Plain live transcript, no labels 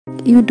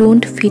You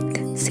don't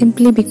fit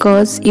simply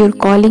because your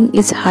calling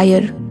is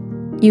higher.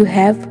 You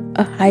have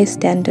a high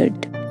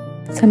standard.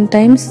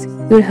 Sometimes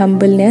your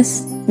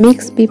humbleness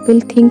makes people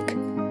think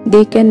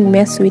they can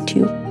mess with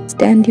you.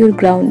 Stand your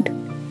ground.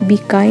 Be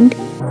kind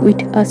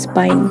with a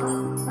spine.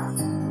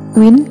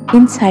 Win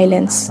in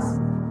silence.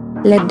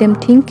 Let them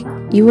think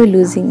you are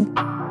losing.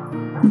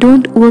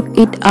 Don't work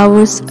 8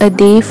 hours a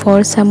day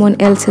for someone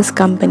else's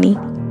company.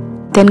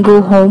 Then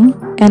go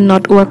home and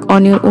not work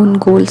on your own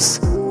goals.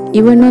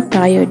 You are not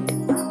tired.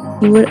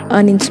 You are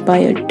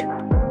uninspired.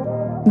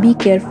 Be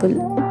careful.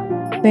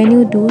 When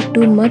you do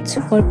too much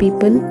for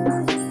people,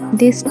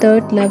 they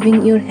start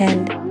loving your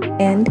hand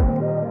and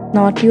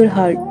not your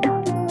heart.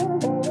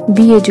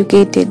 Be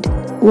educated,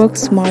 work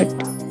smart,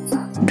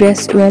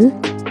 dress well,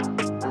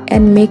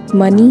 and make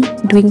money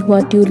doing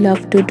what you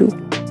love to do.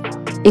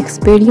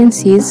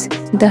 Experience is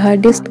the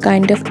hardest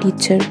kind of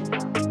teacher.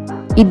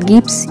 It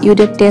gives you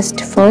the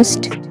test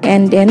first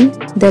and then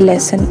the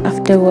lesson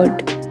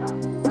afterward.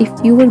 If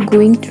you were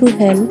going through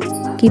hell,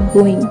 keep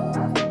going.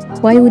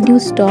 Why would you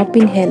stop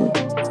in hell?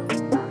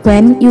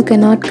 When you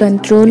cannot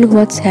control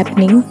what's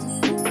happening,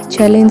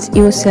 challenge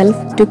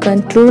yourself to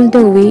control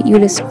the way you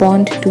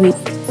respond to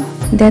it.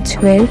 That's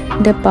where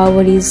the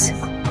power is.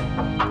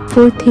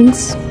 4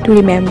 things to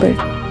remember.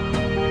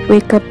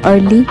 Wake up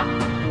early,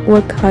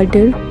 work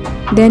harder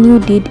than you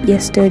did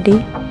yesterday.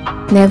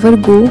 Never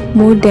go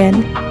more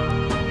than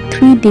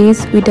 3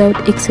 days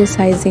without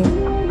exercising.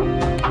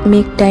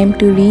 Make time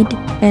to read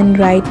and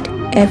write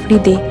every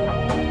day.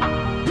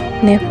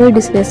 Never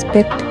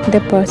disrespect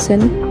the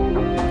person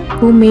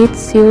who made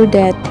sure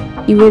that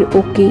you were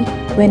okay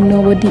when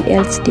nobody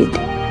else did.